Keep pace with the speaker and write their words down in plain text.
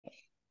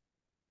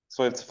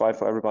So it's fine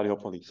for everybody,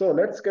 hopefully. So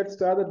let's get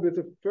started with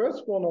the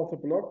first one of the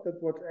block.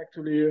 That was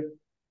actually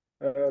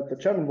the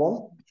German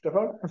one,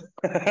 Stefan.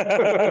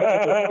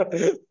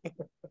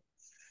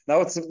 Now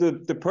it's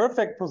the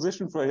perfect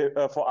position for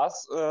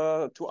us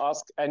to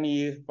ask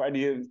for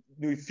any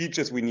new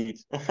features we need,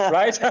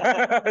 right?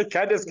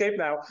 Can't escape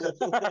now.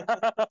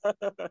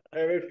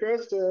 I will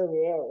first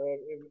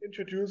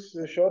introduce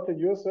shortly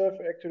yourself.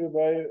 Actually,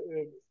 why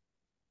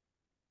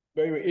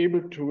you were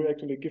able to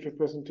actually give a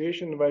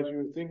presentation? Why do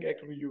you think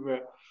actually you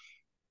were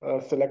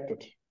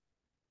selected?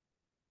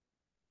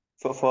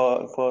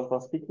 For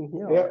speaking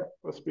here? Yeah,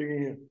 for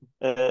speaking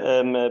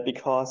here.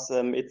 Because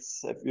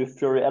it's with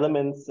Fiori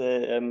Elements,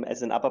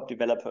 as an ABAP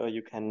developer,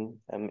 you can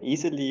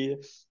easily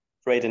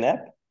create an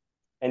app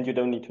and you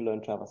don't need to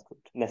learn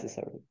JavaScript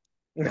necessarily.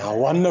 Oh,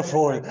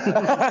 wonderful.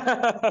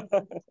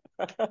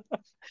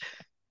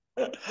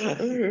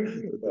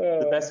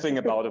 The best thing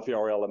about the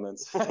Fiori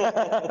Elements.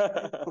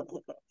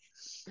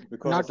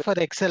 Not for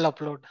Excel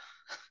upload.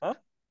 Huh?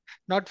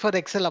 Not for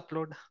Excel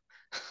upload.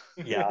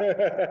 Yeah.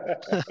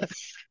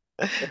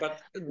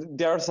 But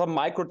there are some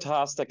micro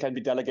tasks that can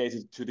be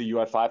delegated to the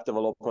UI5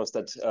 developers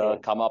that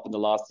come up in the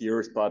last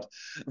years. But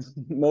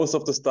most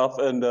of the stuff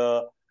in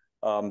the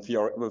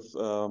Fiori with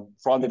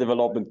front-end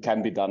development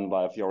can be done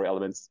by Fiori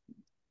Elements.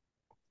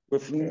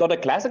 With not a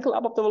classical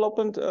ABAP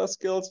development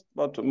skills,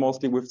 but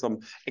mostly with some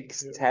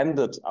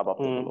extended ABAP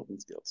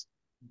development skills.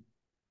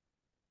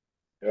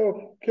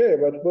 Okay,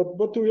 but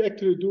what do you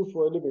actually do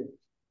for a living?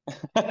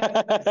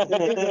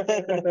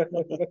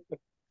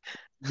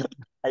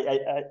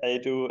 I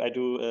do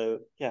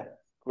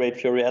create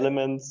Fiori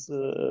Elements,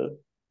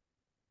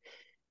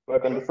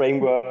 work on the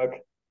framework.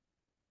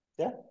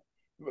 Yeah.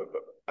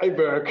 I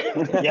work.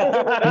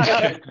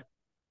 Yeah.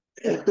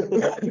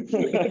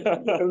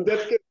 And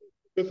let's get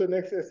with the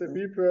next SAP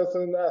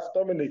person, ask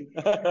Dominik.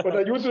 What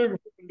are you doing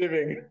for a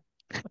living?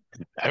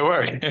 I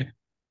work.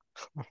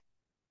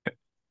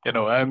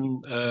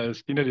 I'm a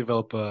senior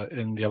developer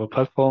in the ABAP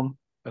platform,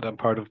 and I'm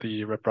part of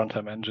the Rep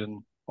Runtime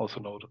Engine, also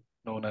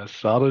known as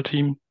Sabel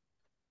team.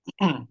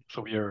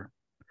 So we are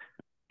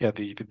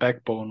the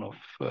backbone of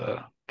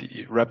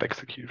the Rep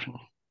execution.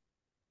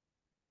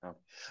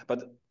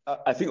 But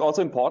I think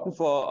also important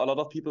for a lot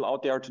of people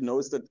out there to know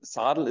is that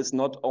Sadel is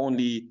not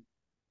only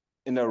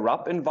in a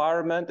RAP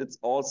environment, it's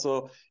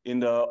also in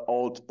the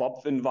old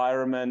BOP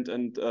environment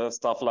and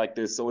stuff like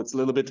this. So it's a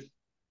little bit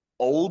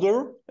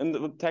older in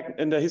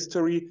the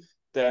history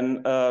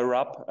than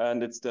RAP,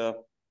 and it's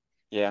the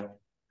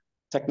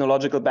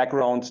technological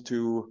background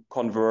to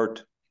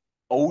convert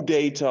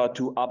OData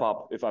to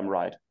ABAP, if I'm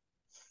right.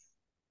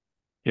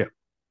 Yeah.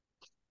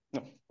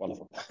 Oh,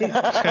 wonderful. A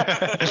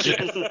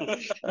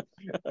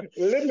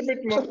little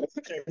bit more.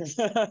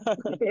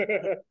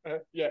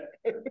 Yeah.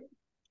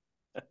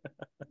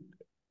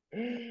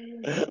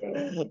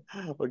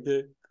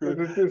 Okay, cool.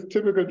 This is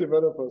typical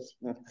developers.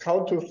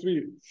 Count to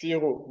 3,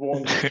 0,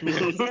 1, 2.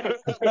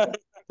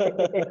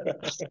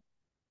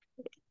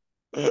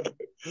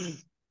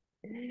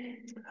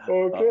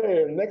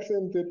 Okay, next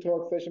in the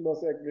talk session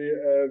was actually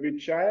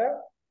Vijaya.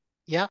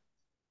 Yeah.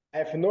 I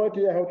have no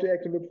idea how to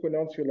actually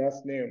pronounce your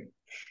last name.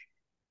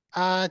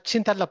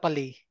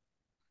 Chintarlapalli.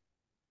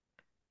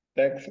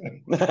 Thanks.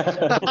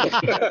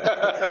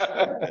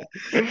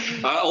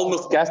 I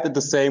almost guessed it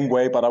the same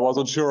way, but I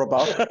wasn't sure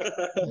about it.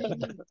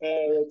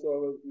 That's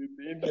always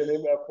the Indian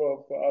name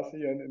for us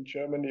here in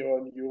Germany or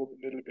in Europe,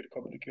 a little bit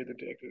complicated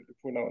to actually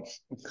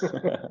pronounce.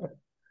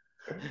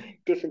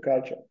 Different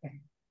culture.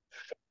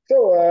 So,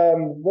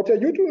 what are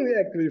you doing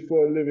actually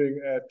for a living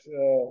at,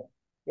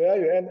 where are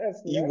you?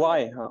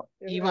 EY, huh?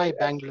 EY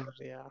Bangalore,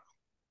 yeah.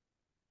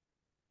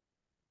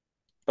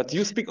 But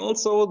you speak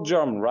also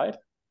German, right?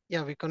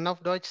 Ja, wir können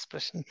auf Deutsch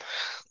sprechen.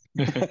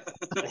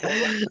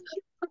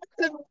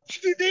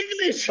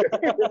 English.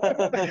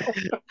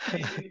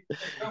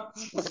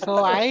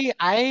 So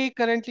I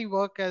currently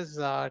work as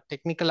a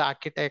technical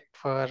architect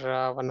for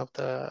one of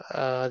the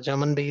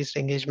German-based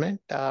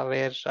engagement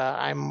where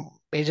I'm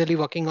majorly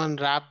working on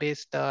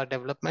RAP-based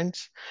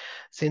developments.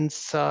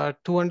 Since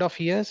 2.5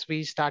 years,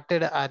 we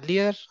started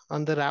earlier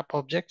on the RAP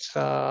objects,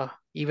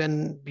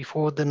 even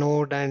before the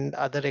node and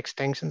other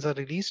extensions are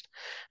released.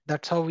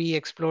 That's how we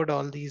explored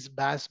all these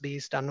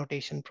BAS-based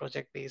annotation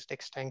project-based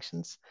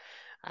extensions.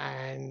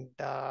 And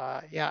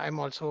I'm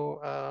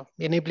also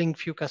enabling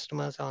few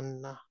customers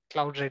on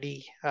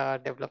cloud-ready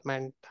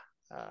development,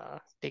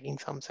 taking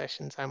some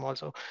sessions. I'm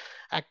also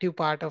active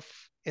part of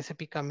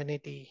SAP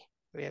community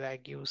where I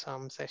give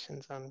some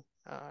sessions on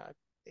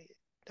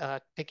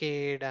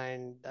Ticket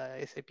and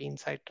SAP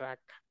Insight Track.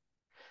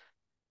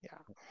 Yeah.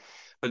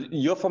 But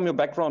you're from your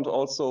background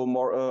also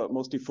more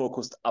mostly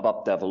focused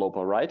ABAP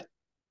developer, right?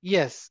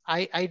 Yes,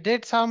 I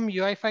did some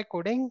UI5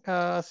 coding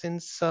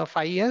since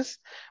 5 years,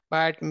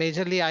 but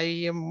majorly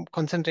I am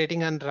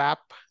concentrating on RAP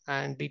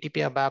and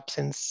BTP ABAP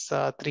since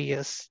 3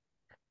 years.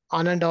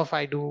 On and off,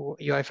 I do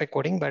UI5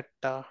 coding, but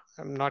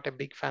I'm not a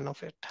big fan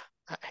of it.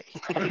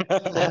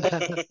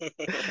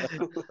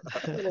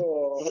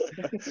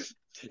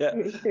 Yeah,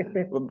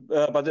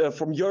 but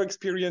from your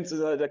experience,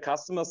 the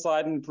customer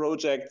side and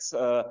projects,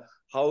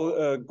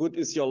 how good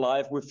is your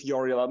life with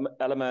Fiori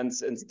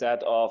elements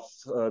instead of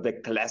the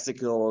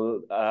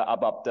classical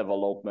ABAP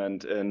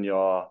development in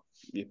your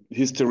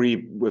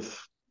history with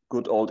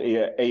good old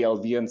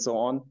ALV and so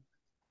on?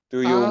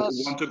 Do you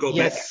want to go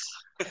back? Yes.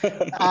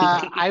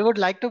 I would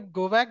like to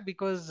go back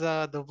because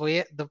the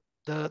way the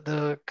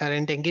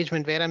current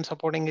engagement where I'm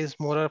supporting is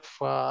more of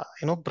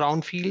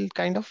brownfield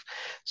kind of.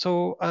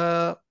 So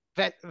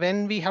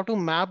when we have to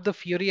map the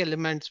Fiori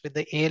elements with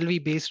the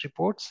ALV based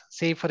reports,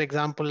 say for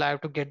example, I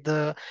have to get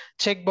the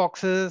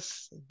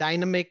checkboxes,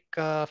 dynamic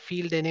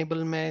field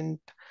enablement,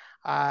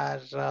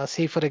 or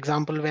say for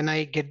example, when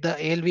I get the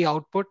ALV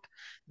output,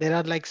 there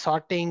are like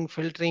sorting,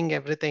 filtering,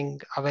 everything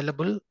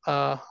available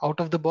out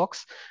of the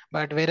box.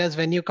 But whereas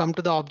when you come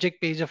to the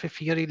object page of a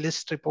Fiori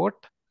list report,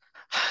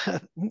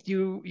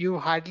 you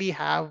hardly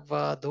have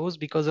those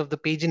because of the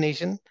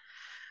pagination.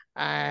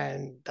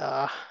 And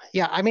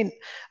yeah, I mean,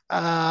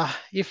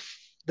 if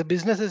the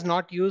business is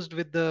not used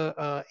with the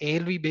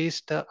ALV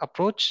based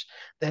approach,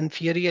 then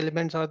Fiori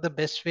elements are the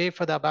best way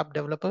for the ABAP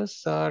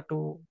developers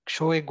to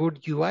show a good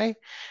UI.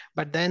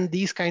 But then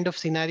these kind of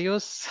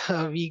scenarios,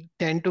 we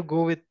tend to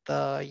go with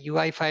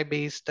UI5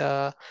 based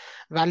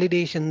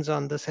validations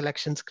on the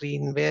selection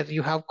screen, where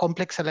you have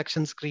complex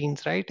selection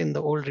screens, right? In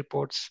the old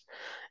reports,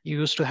 you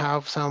used to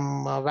have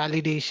some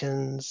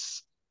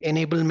validations,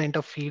 enablement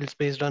of fields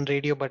based on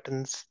radio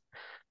buttons.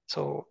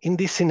 So in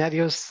these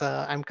scenarios,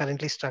 I'm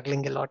currently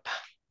struggling a lot.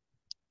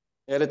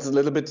 Yeah, that's a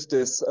little bit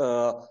this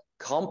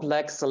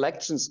complex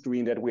selection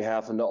screen that we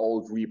have in the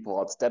old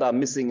reports that are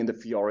missing in the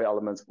Fiori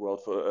elements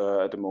world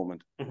for, at the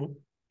moment. Mm-hmm.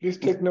 Please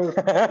take note.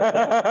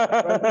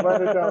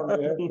 write it down.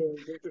 Yeah,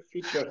 the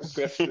feature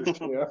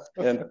specialist. Yeah.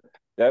 And,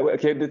 yeah,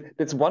 okay.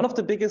 That's one of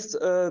the biggest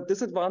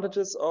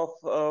disadvantages of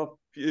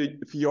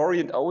Fiori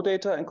and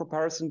OData in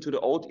comparison to the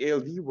old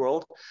ALV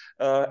world.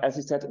 As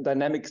you said,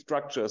 dynamic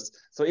structures.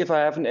 So if I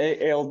have an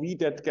ALV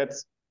that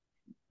gets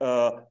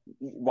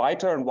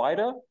wider and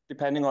wider,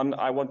 depending on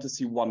I want to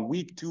see 1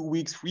 week, 2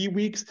 weeks, 3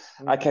 weeks,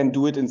 I can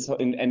do it in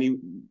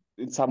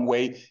some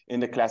way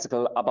in the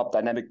classical ABAP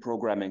dynamic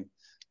programming.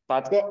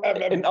 But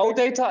in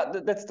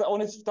OData, that's the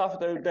only stuff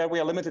that we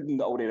are limited in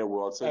the OData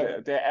world.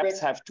 So the apps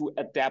have to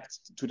adapt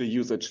to the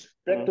usage.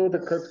 Back to the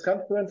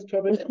conference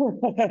topic.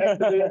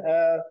 Actually,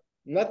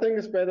 nothing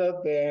is better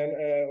than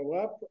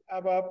RAP,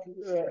 ABAP,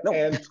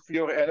 and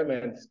Fiori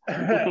elements.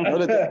 No,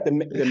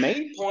 the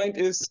main point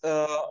is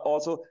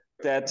also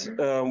that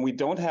we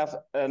don't have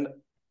an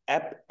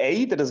app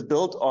A that is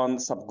built on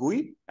sub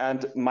GUI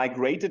and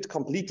migrated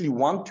completely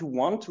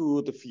one-to-one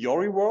to the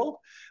Fiori world.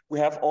 We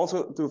have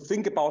also to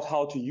think about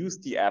how to use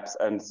the apps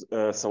and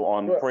so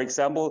on. Sure. For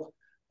example,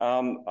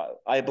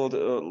 I built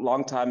a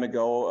long time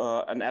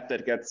ago an app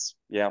that gets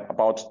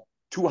about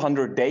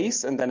 200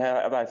 days, and then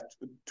I have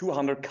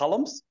 200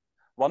 columns.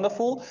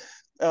 Wonderful.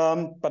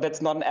 But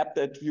that's not an app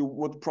that you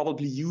would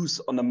probably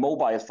use on a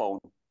mobile phone.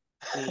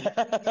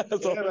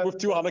 So with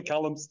 200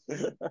 columns.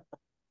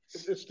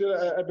 It's still,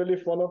 I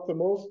believe, one of the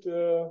most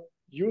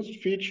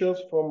used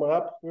features from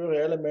RAP, Fiori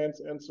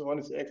elements, and so on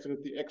is actually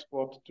the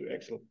export to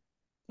Excel.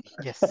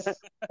 Yes,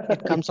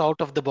 it comes out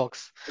of the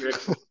box.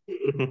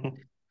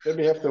 Then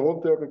we have the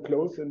whole circle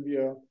closed, and we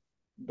are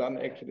done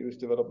actually with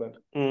development.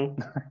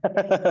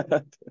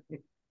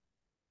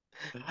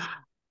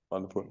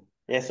 Wonderful.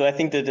 Yeah, so I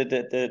think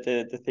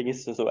the thing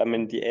is, so I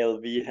mean, the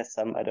ALV has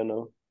some, I don't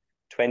know,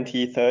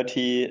 20,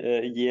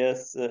 30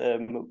 years,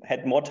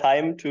 had more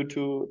time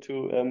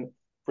to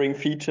bring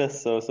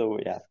features. So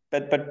yeah,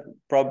 but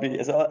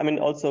probably, so, I mean,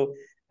 also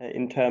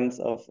in terms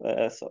of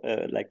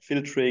like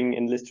filtering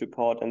in list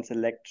report and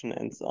selection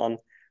and so on.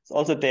 So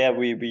also there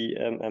we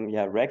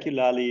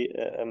regularly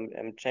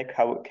check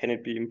how can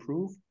it be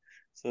improved.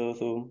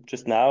 So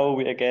just now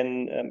we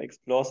again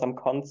explore some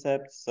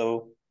concepts.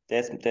 So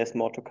there's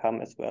more to come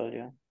as well.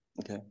 Yeah.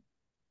 Okay.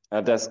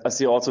 I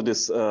see also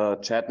this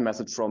chat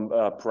message from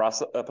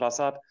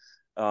Prasad.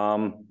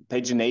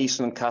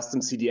 Pagination custom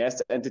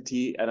CDS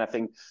entity, and I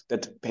think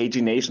that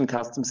pagination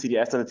custom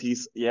CDS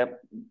entities,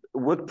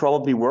 would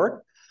probably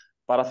work,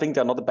 but I think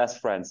they're not the best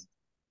friends,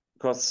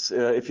 because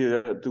if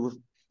you do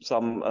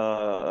some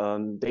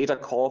data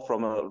call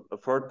from a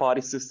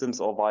third-party systems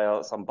or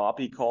via some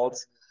BAPI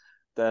calls,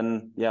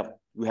 then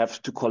we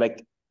have to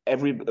collect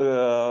every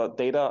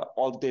data,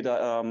 all the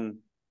data,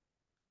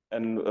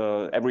 and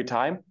every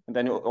time, and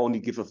then you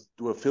only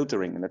do a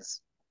filtering, and that's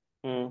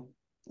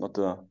not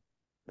a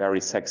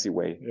very sexy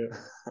way. Yeah.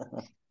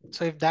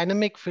 So if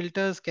dynamic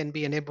filters can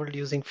be enabled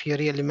using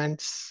Fiori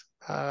elements,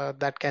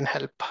 that can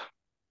help,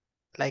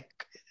 like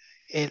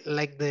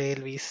the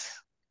ALVs,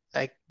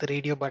 like the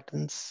radio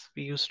buttons.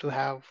 We used to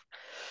have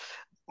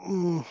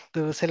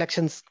the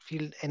selections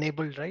field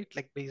enabled, right?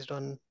 Like based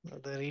on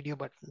the radio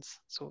buttons.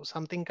 So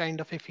something kind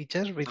of a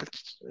feature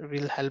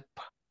will help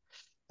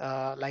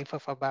life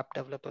of ABAP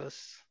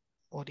developers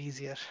more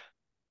easier.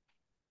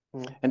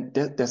 And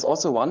there's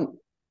also one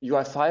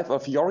UI5 or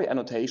Fiori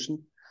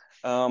annotation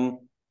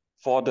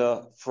for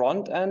the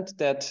front end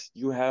that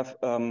you have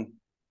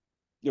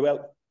you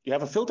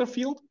have a filter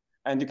field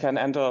and you can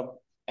enter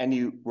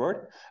any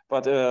word,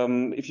 but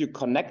if you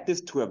connect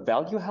this to a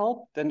value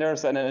help, then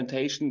there's an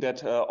annotation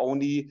that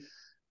only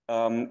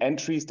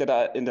entries that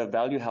are in the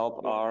value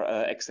help are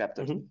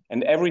accepted.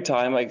 And every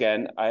time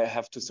again, I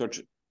have to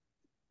search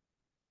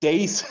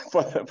days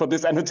for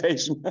this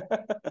annotation.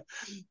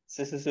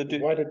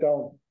 Write it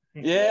down.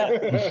 Yeah,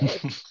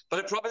 but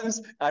the problem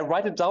is I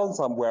write it down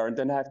somewhere and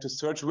then I have to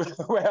search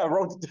where I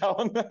wrote it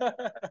down.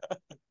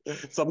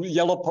 Some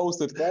yellow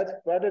post-it.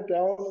 Write it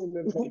down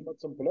in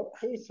some blog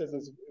post. There's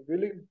a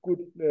really good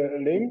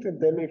link, and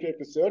then if you have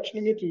to search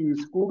link it, you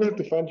use Google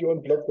to find your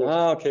own blog post.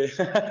 Ah, okay.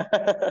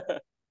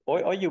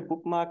 Or you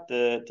bookmark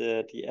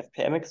the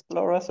FPM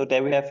Explorer. So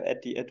there we have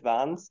at the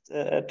advanced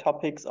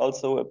topics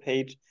also a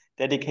page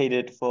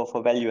dedicated for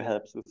value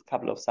helps with a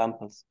couple of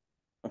samples.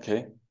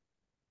 Okay.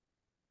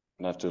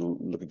 I have to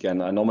look again.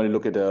 I normally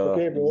look at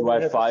okay, but UI5. We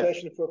have a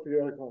session for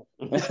Vijaya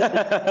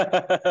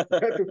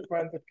to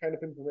find that kind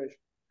of information.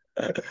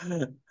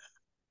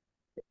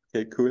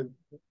 Okay, cool.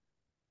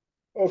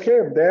 Okay,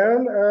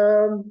 then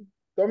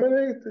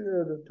Dominik,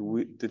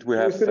 did we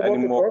have still any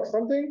want to more? talk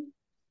something,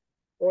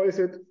 or is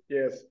it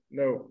yes,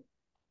 no?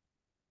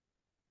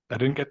 I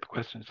didn't get the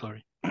question.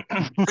 Sorry.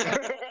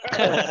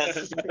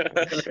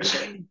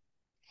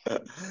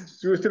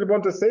 Do you still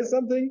want to say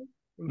something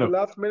in No. the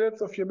last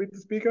minutes of your meet the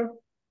speaker?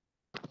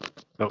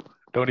 No,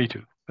 don't need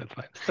to. That's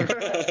fine.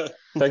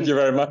 Thank you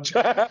very much.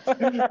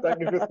 Thank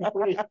you for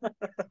free.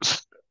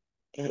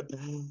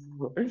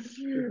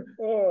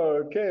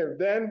 Okay,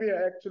 then we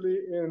are actually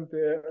in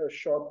the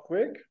short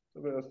break. So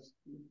we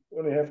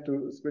only have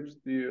to switch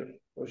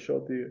or show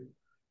the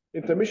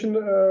intermission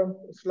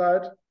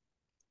slide.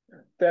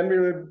 Then we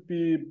will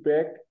be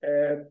back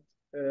at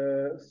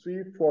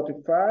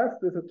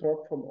 3:45 with a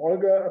talk from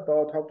Olga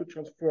about how to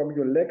transform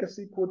your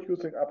legacy code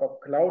using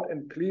ABAP Cloud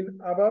and clean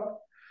ABAP.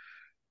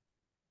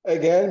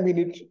 Again, we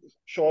need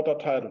shorter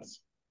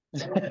titles.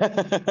 This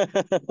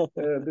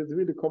is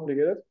really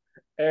complicated.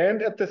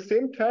 And at the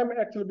same time,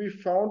 actually, we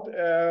found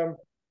a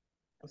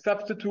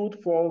substitute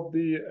for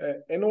the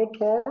NO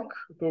talk.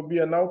 So we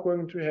are now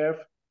going to have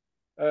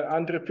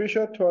Andre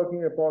Fischer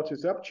talking about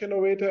his app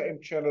generator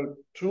in channel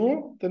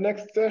 2, the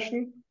next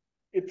session.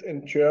 It's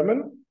in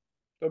German.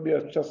 So we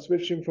are just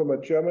switching from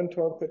a German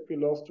talk that we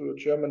lost to a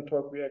German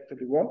talk we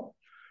actually won.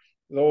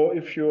 So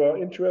if you are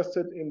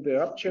interested in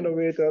the app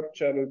generator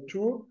channel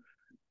 2,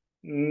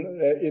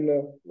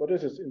 in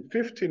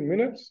 15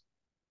 minutes,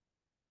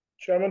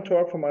 German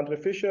talk from Andre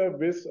Fischer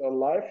with a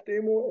live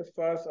demo, as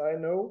far as I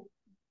know.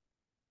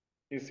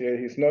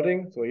 He's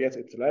nodding, so yes,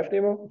 it's a live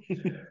demo.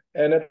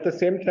 And at the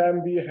same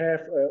time, we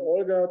have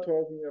Olga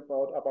talking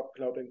about ABAP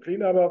Cloud and Clean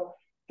ABAP.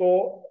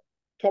 So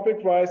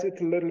topic-wise, it's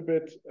a little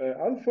bit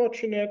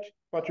unfortunate,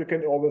 but you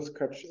can always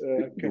catch.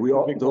 Do we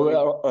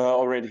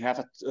already have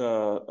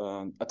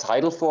a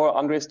title for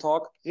Andre's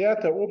talk? Yeah,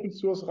 the open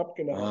source RAP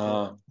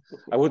generator.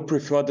 I would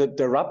prefer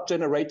the RAP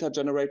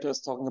generator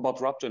is talking about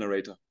RAP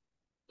generator.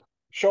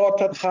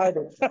 Shorter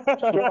title.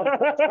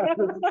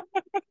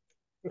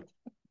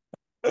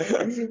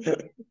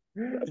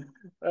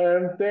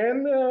 And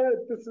then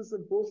this is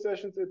in both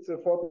sessions, it's a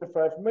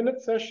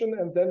 45-minute session,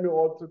 and then we're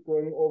also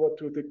going over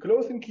to the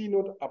closing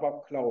keynote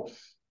ABAP Cloud.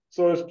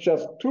 So it's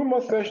just 2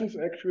 more sessions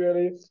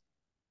actually,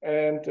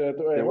 and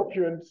I hope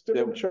you still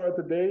enjoy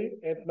the day.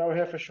 And now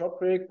have a short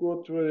break,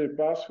 go to the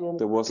bathroom.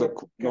 There was a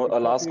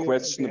last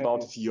question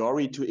about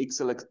Fiori to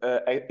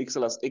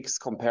XLSX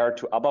compared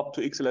to ABAP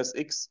to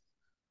XLSX.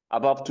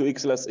 ABAP to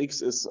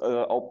XLSX is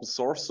an open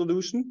source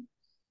solution.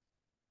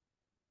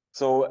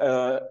 So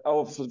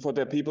for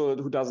the people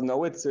who doesn't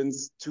know it,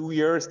 since 2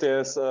 years,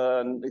 there's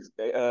an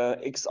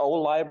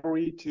XO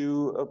library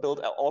to build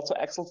also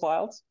Excel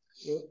files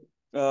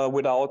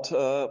without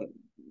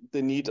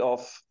the need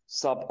of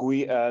sub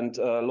GUI and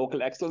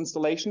local Excel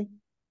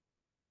installation.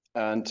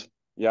 And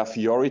yeah,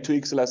 Fiori to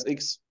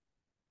XLSX.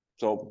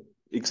 So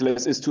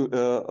XLS is to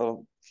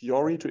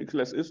Fiori to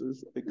XLSX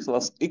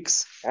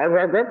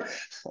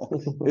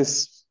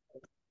is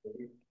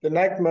the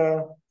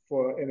nightmare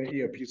for an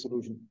ERP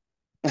solution.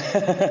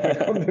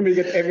 Then we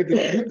get everything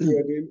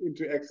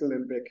into Excel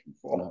and back and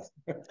forth.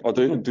 Or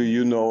do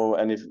you know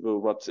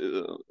what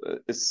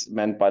is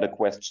meant by the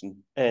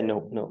question?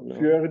 No.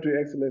 Fiori to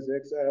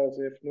XLSX, I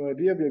also have no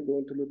idea. We're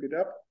going to look it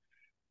up,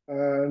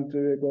 and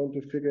we're going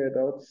to figure it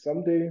out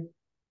someday.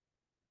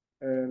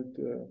 And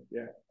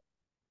yeah.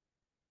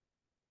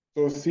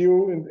 So see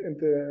you in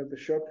the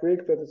short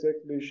break that is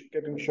actually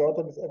getting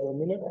shorter with every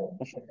minute.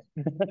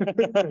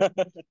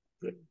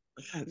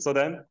 So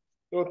then.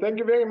 So thank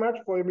you very much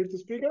for your meet the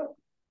speaker.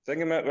 Thank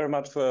you very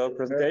much for your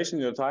presentation,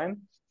 your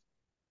time.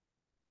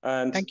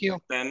 And thank you.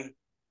 Then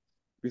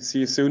we see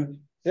you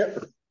soon.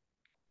 Yep.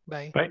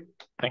 Bye. Bye.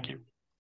 Thank you.